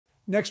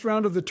Next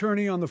round of the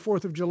tourney on the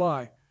 4th of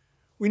July.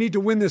 We need to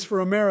win this for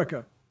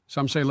America.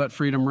 Some say let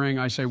freedom ring.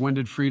 I say when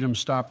did freedom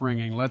stop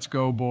ringing? Let's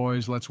go,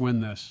 boys. Let's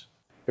win this.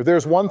 If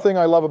there's one thing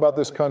I love about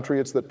this country,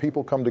 it's that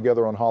people come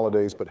together on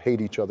holidays but hate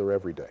each other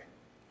every day.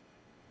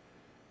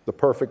 The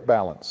perfect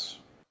balance.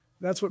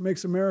 That's what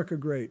makes America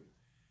great.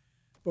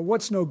 But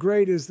what's no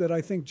great is that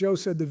I think Joe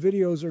said the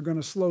videos are going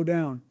to slow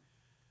down.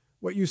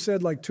 What you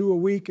said, like 2 a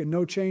week and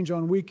no change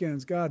on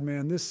weekends, God,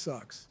 man, this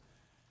sucks.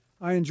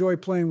 I enjoy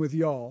playing with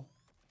y'all.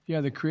 Yeah,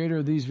 the creator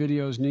of these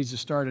videos needs to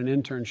start an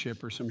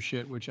internship or some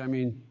shit, which, I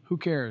mean, who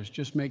cares?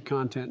 Just make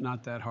content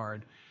not that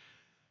hard.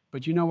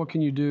 But you know what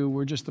can you do?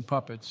 We're just the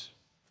puppets,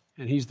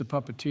 and he's the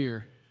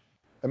puppeteer.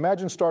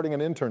 Imagine starting an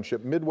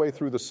internship midway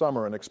through the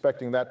summer and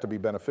expecting that to be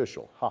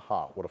beneficial. Ha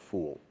ha, what a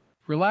fool.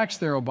 Relax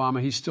there,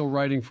 Obama. He's still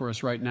writing for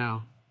us right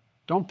now.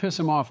 Don't piss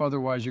him off,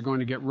 otherwise you're going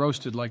to get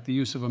roasted like the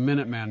use of a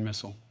Minuteman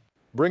missile.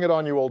 Bring it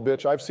on, you old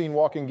bitch. I've seen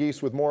walking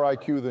geese with more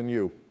IQ than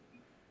you.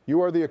 You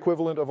are the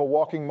equivalent of a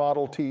walking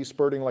Model T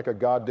spurting like a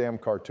goddamn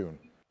cartoon.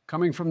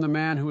 Coming from the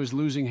man who is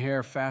losing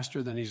hair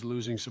faster than he's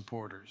losing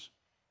supporters.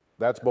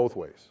 That's both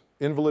ways.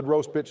 Invalid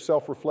roast bitch,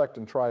 self-reflect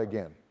and try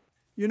again.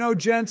 You know,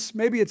 gents,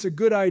 maybe it's a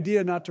good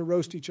idea not to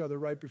roast each other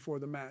right before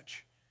the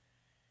match.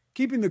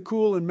 Keeping the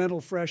cool and mental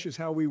fresh is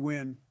how we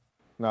win.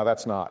 No,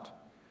 that's not.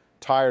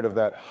 Tired of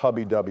that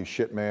hubby-dubby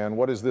shit, man.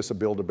 What is this, a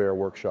Build-A-Bear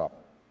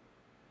workshop?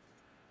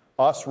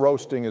 Us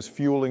roasting is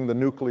fueling the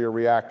nuclear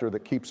reactor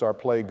that keeps our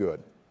play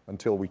good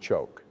until we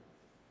choke.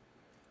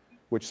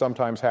 Which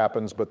sometimes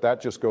happens, but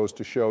that just goes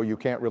to show you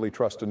can't really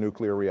trust a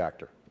nuclear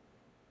reactor.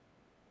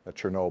 At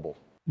Chernobyl.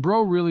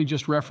 Bro really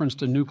just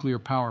referenced a nuclear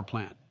power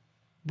plant.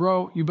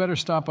 Bro, you better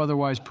stop,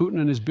 otherwise Putin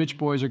and his bitch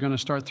boys are going to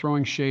start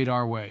throwing shade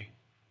our way.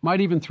 Might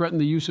even threaten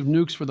the use of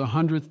nukes for the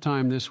 100th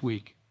time this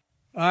week.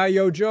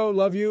 Yo, Joe,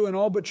 love you and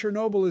all, but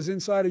Chernobyl is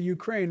inside of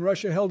Ukraine.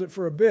 Russia held it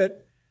for a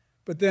bit,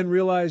 but then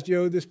realized,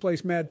 yo, this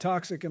place mad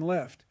toxic and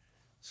left.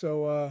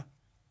 So,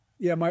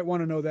 yeah, might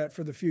want to know that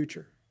for the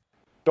future.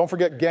 Don't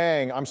forget,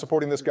 gang, I'm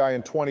supporting this guy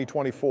in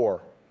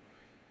 2024.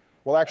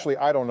 Well, actually,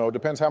 I don't know.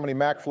 Depends how many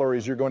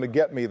McFlurries you're going to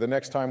get me the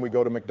next time we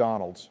go to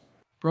McDonald's.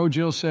 Bro,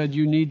 Jill said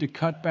you need to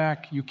cut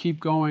back. You keep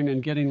going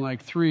and getting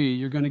like 3,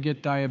 you're going to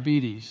get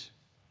diabetes.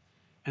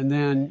 And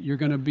then you're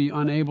going to be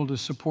unable to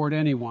support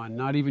anyone,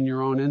 not even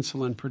your own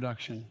insulin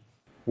production.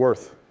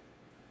 Worth.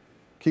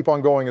 Keep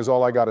on going is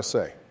all I got to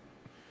say.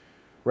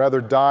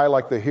 Rather die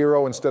like the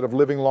hero instead of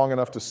living long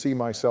enough to see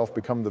myself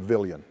become the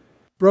villain.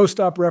 Bro,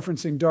 stop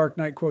referencing Dark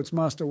Knight quotes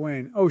Master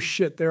Wayne. Oh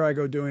shit, there I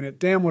go doing it.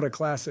 Damn, what a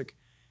classic.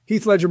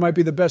 Heath Ledger might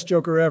be the best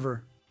Joker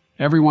ever.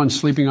 Everyone's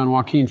sleeping on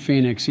Joaquin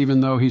Phoenix, even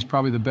though he's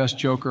probably the best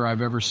Joker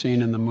I've ever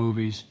seen in the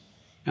movies.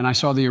 And I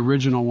saw the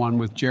original one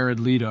with Jared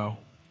Leto.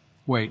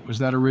 Wait, was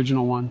that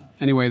original one?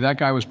 Anyway, that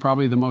guy was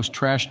probably the most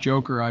trash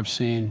Joker I've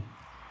seen.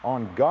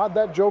 On God,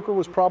 that Joker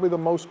was probably the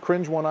most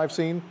cringe one I've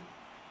seen.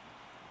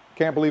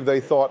 Can't believe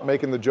they thought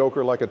making the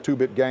Joker like a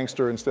 2-bit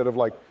gangster instead of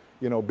like,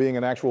 you know, being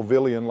an actual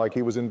villain like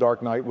he was in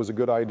Dark Knight was a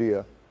good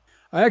idea.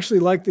 I actually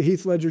like the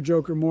Heath Ledger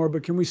Joker more,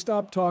 but can we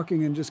stop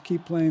talking and just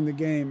keep playing the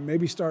game?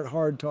 Maybe start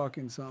hard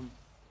talking some.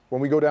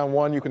 When we go down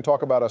 1, you can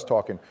talk about us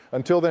talking.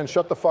 Until then,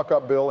 shut the fuck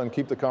up, Bill, and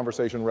keep the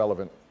conversation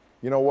relevant.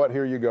 You know what?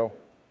 Here you go.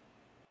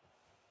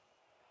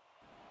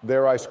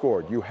 There I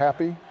scored. You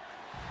happy?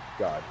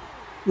 God.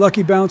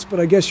 Lucky bounce, but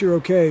I guess you're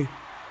okay.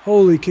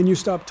 Holy, can you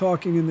stop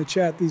talking in the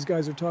chat? These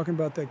guys are talking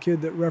about that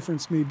kid that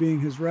referenced me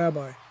being his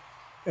rabbi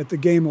at the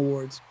Game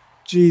Awards.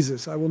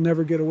 Jesus, I will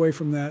never get away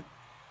from that.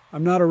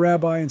 I'm not a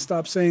rabbi, and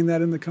stop saying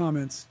that in the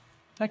comments.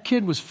 That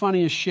kid was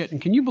funny as shit, and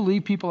can you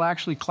believe people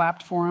actually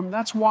clapped for him?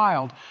 That's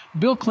wild.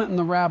 Bill Clinton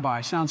the rabbi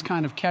sounds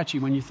kind of catchy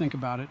when you think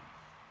about it.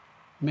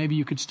 Maybe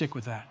you could stick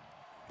with that.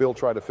 Bill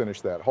tried to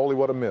finish that. Holy,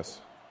 what a miss.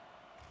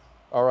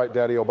 All right,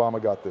 Daddy,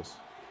 Obama got this.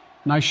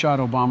 Nice shot,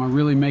 Obama.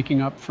 Really making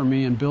up for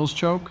me and Bill's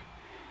choke?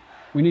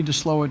 We need to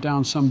slow it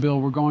down some, Bill.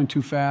 We're going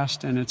too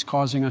fast, and it's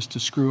causing us to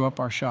screw up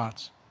our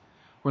shots.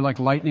 We're like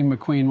Lightning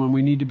McQueen when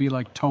we need to be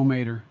like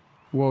Tomater.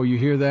 Whoa, you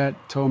hear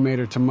that?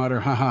 Tomater to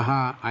mutter, ha ha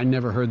ha. I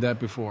never heard that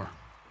before.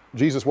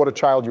 Jesus, what a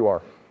child you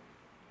are.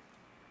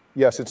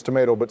 Yes, it's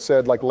tomato, but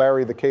said like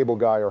Larry the Cable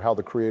Guy or how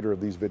the creator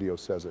of these videos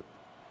says it.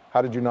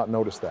 How did you not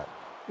notice that?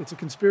 It's a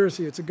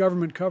conspiracy. It's a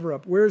government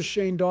cover-up. Where's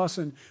Shane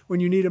Dawson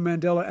when you need a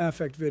Mandela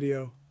Affect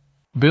video?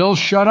 Bill,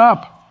 shut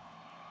up.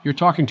 You're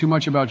talking too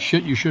much about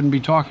shit you shouldn't be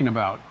talking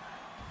about.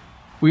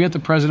 We at the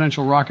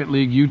Presidential Rocket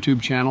League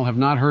YouTube channel have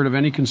not heard of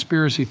any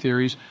conspiracy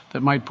theories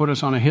that might put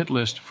us on a hit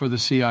list for the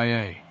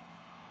CIA.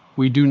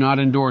 We do not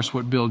endorse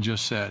what Bill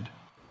just said.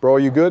 Bro, are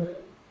you good?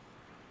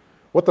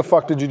 What the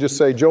fuck did you just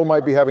say? Joe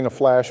might be having a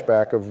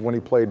flashback of when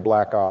he played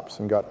Black Ops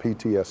and got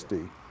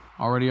PTSD.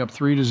 Already up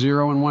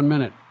 3-0 in 1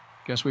 minute.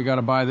 Guess we got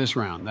to buy this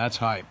round. That's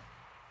hype.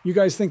 You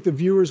guys think the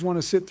viewers want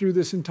to sit through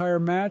this entire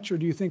match, or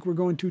do you think we're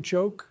going to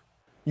choke?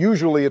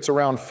 Usually it's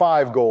around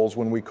 5 goals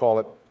when we call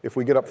it. If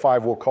we get up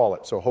 5, we'll call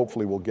it. So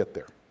hopefully we'll get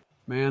there.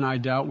 Man, I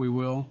doubt we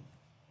will.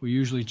 We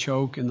usually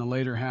choke in the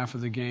later half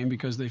of the game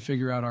because they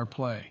figure out our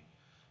play.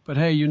 But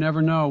hey, you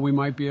never know. We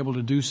might be able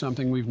to do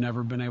something we've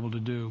never been able to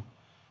do.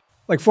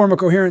 Like form a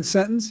coherent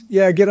sentence?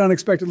 Yeah, get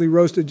unexpectedly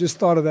roasted. Just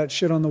thought of that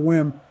shit on the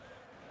whim.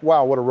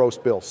 Wow, what a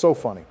roast, Bill. So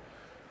funny.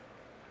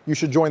 You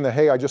should join the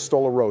Hey, I Just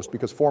Stole a Roast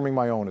because forming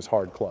my own is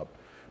hard club.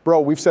 Bro,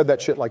 we've said that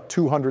shit like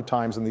 200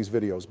 times in these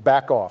videos.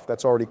 Back off.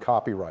 That's already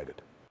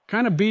copyrighted.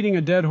 Kind of beating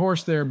a dead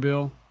horse there,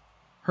 Bill.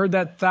 Heard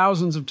that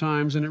thousands of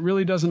times, and it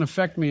really doesn't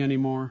affect me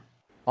anymore.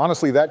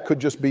 Honestly, that could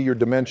just be your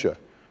dementia,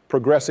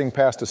 progressing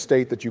past a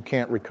state that you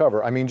can't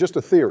recover. I mean, just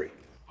a theory.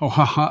 Oh,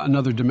 haha,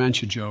 another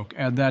dementia joke.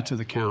 Add that to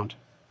the count.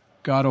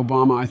 God,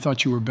 Obama, I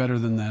thought you were better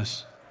than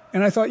this.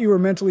 And I thought you were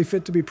mentally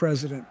fit to be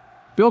president.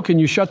 Bill, can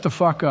you shut the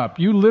fuck up?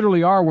 You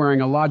literally are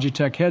wearing a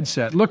Logitech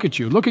headset. Look at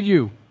you. Look at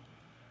you.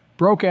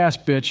 Broke-ass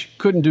bitch,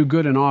 couldn't do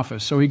good in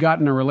office, so he got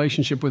in a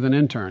relationship with an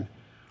intern.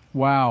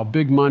 Wow,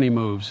 big money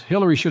moves.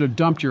 Hillary should have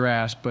dumped your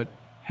ass, but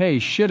hey,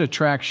 shit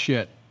attracts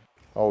shit.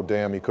 Oh,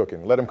 damn, he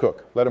cooking. Let him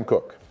cook. Let him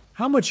cook.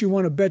 How much you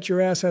want to bet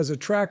your ass has a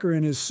tracker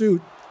in his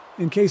suit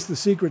in case the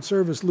Secret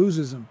Service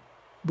loses him?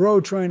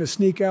 Bro trying to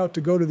sneak out to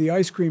go to the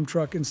ice cream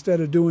truck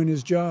instead of doing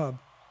his job.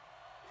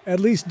 At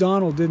least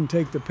Donald didn't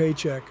take the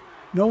paycheck.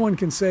 No one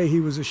can say he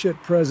was a shit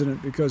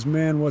president because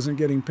man wasn't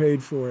getting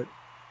paid for it.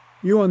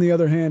 You, on the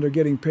other hand, are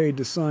getting paid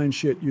to sign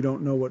shit you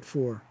don't know what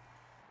for.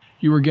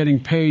 You were getting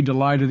paid to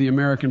lie to the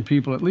American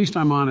people. At least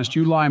I'm honest.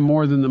 You lie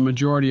more than the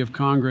majority of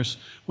Congress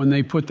when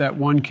they put that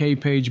 1K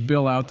page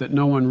bill out that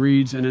no one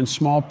reads, and in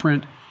small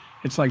print,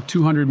 it's like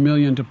 200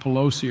 million to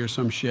Pelosi or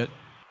some shit.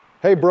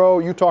 Hey, bro,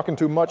 you talking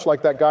too much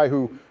like that guy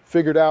who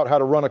figured out how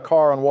to run a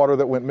car on water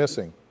that went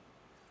missing.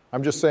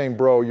 I'm just saying,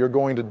 bro, you're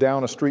going to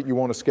down a street you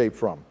won't escape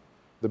from.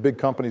 The big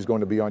company's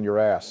going to be on your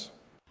ass.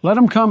 Let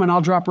them come and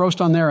I'll drop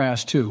roast on their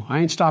ass too. I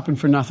ain't stopping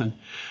for nothing.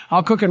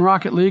 I'll cook in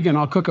Rocket League and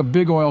I'll cook a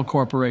big oil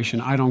corporation.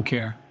 I don't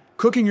care.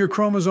 Cooking your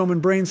chromosome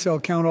and brain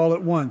cell count all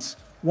at once.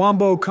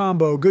 Wombo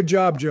combo. Good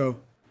job, Joe.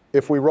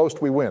 If we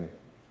roast, we win.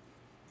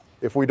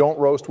 If we don't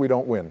roast, we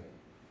don't win.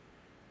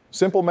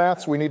 Simple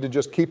maths, we need to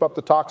just keep up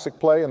the toxic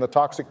play and the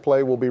toxic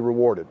play will be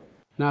rewarded.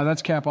 Now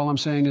that's cap. All I'm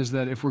saying is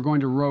that if we're going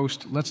to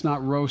roast, let's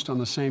not roast on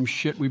the same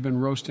shit we've been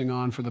roasting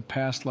on for the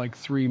past like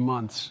 3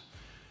 months.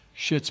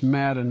 Shit's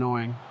mad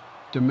annoying.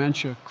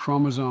 Dementia,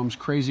 chromosomes,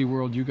 crazy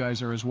world, you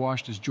guys are as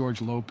washed as George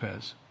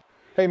Lopez.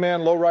 Hey man,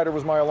 Lowrider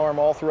was my alarm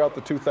all throughout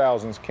the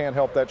 2000s. Can't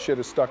help that shit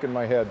is stuck in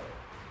my head.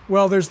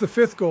 Well, there's the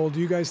fifth goal. Do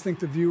you guys think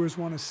the viewers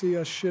want to see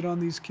us shit on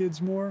these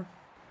kids more?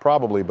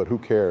 Probably, but who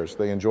cares?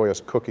 They enjoy us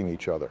cooking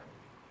each other.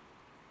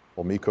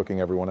 Well, me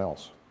cooking everyone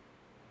else.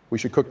 We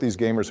should cook these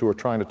gamers who are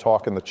trying to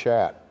talk in the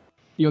chat.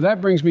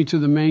 That brings me to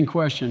the main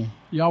question.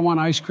 Y'all want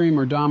ice cream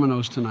or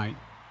Domino's tonight?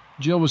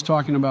 Jill was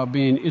talking about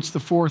it's the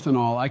 4th and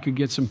all. I could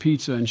get some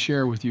pizza and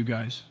share with you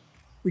guys.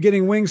 We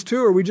getting wings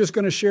too, or are we just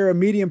going to share a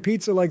medium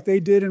pizza like they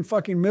did in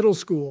fucking middle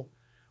school,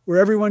 where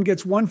everyone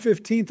gets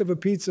 1/15 of a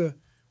pizza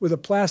with a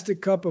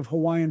plastic cup of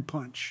Hawaiian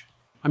punch?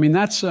 I mean,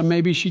 that's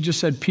maybe she just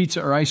said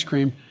pizza or ice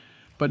cream,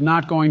 but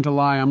not going to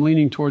lie, I'm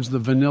leaning towards the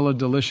vanilla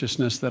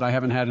deliciousness that I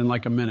haven't had in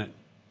like a minute.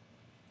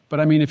 But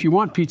I mean, if you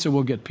want pizza,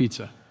 we'll get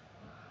pizza.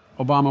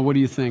 Obama, what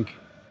do you think?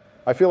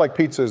 I feel like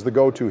pizza is the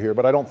go-to here,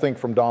 but I don't think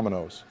from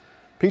Domino's.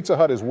 Pizza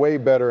Hut is way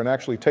better and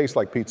actually tastes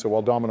like pizza,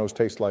 while Domino's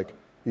tastes like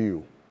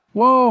ew.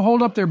 Whoa,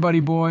 hold up there, buddy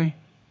boy.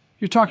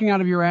 You're talking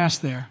out of your ass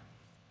there.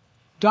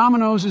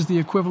 Domino's is the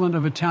equivalent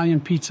of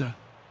Italian pizza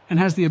and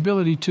has the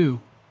ability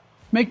to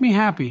make me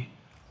happy,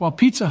 while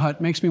Pizza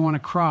Hut makes me want to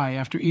cry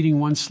after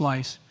eating one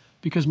slice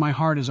because my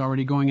heart is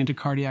already going into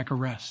cardiac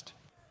arrest.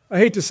 I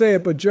hate to say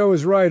it, but Joe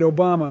is right,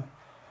 Obama.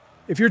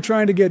 If you're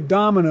trying to get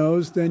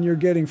Domino's, then you're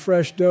getting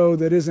fresh dough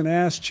that isn't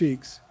ass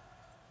cheeks.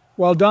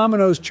 While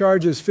Domino's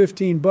charges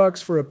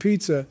 $15 for a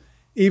pizza,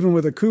 even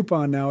with a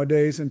coupon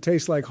nowadays, and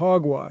tastes like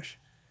hogwash.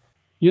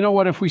 You know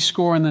what? If we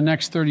score in the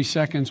next 30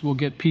 seconds, we'll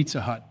get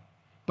Pizza Hut.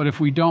 But if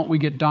we don't, we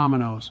get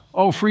Domino's.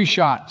 Oh, free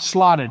shot.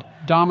 Slotted.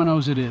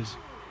 Domino's it is.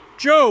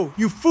 Joe,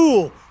 you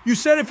fool! You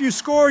said if you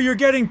score, you're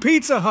getting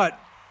Pizza Hut.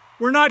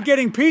 We're not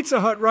getting Pizza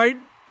Hut, right?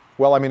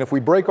 Well, I mean, if we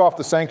break off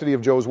the sanctity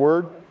of Joe's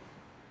word,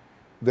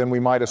 then we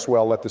might as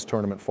well let this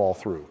tournament fall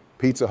through.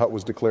 Pizza Hut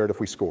was declared if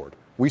we scored.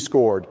 We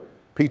scored.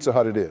 Pizza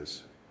Hut it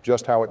is.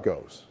 Just how it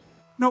goes.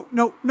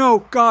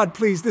 No, God,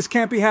 please, this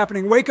can't be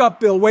happening. Wake up,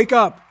 Bill, wake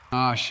up.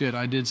 Ah, shit,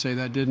 I did say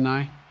that, didn't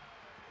I?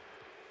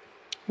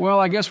 Well,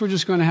 I guess we're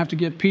just going to have to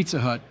get Pizza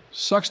Hut.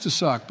 Sucks to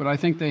suck, but I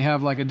think they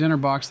have like a dinner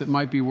box that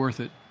might be worth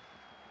it.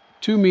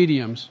 2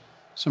 mediums,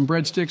 some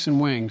breadsticks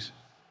and wings.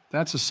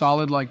 That's a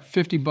solid like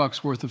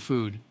 $50 worth of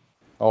food.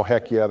 Oh,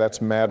 heck yeah,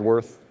 that's mad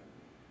worth.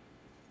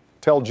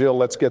 Tell Jill,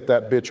 let's get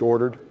that bitch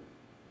ordered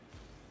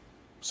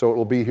so it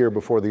will be here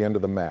before the end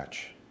of the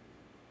match.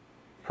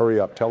 Hurry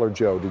up, tell her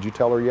Joe. Did you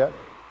tell her yet?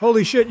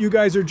 Holy shit, you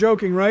guys are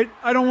joking, right?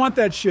 I don't want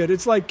that shit.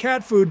 It's like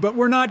cat food, but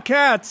we're not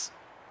cats.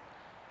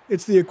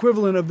 It's the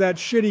equivalent of that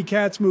shitty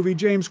Cats movie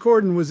James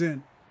Corden was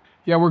in.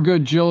 Yeah, we're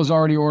good. Jill is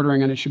already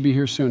ordering and it should be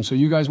here soon. So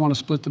you guys want to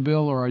split the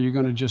bill or are you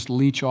going to just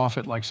leech off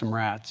it like some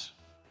rats?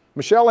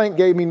 Michelle ain't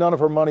gave me none of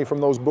her money from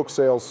those book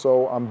sales,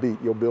 so I'm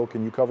beat. Yo, Bill,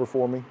 can you cover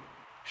for me?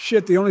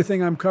 Shit, the only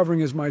thing I'm covering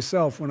is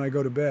myself when I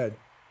go to bed.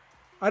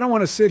 I don't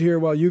want to sit here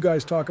while you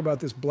guys talk about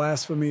this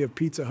blasphemy of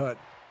Pizza Hut.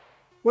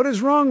 What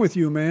is wrong with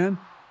you, man?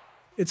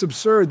 It's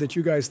absurd that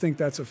you guys think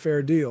that's a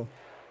fair deal.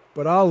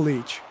 But I'll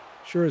leech.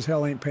 Sure as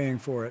hell ain't paying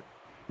for it.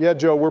 Yeah,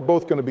 Joe, we're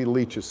both going to be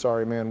leeches.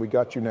 Sorry, man. We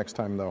got you next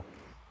time, though.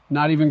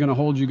 Not even going to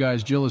hold you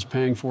guys. Jill is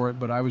paying for it,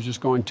 but I was just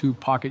going to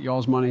pocket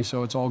y'all's money,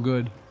 so it's all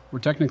good. We're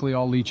technically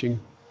all leeching.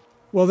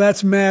 Well,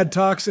 that's mad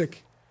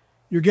toxic.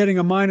 You're getting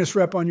a minus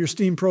rep on your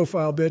Steam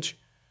profile, bitch.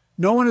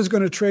 No one is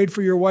going to trade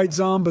for your white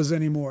zombas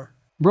anymore.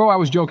 Bro, I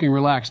was joking.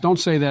 Relax. Don't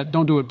say that.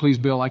 Don't do it, please,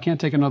 Bill. I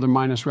can't take another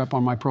minus rep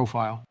on my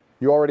profile.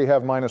 You already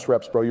have minus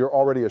reps, bro. You're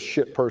already a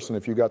shit person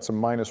if you got some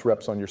minus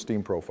reps on your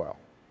Steam profile.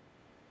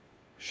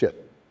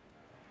 Shit.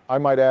 I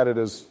might add it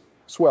as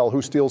swell.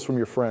 Who steals from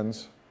your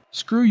friends?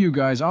 Screw you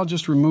guys. I'll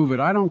just remove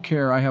it. I don't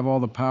care. I have all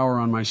the power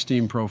on my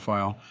Steam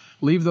profile.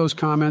 Leave those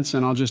comments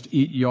and I'll just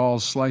eat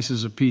y'all's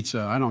slices of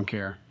pizza. I don't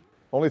care.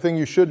 Only thing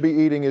you should be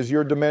eating is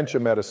your dementia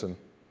medicine.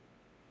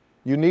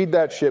 You need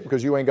that shit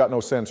because you ain't got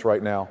no sense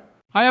right now.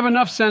 I have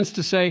enough sense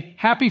to say,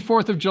 Happy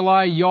 4th of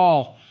July,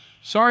 y'all.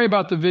 Sorry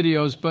about the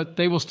videos, but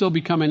they will still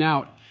be coming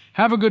out.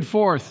 Have a good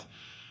 4th.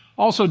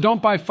 Also,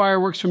 don't buy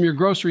fireworks from your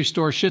grocery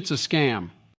store. Shit's a scam.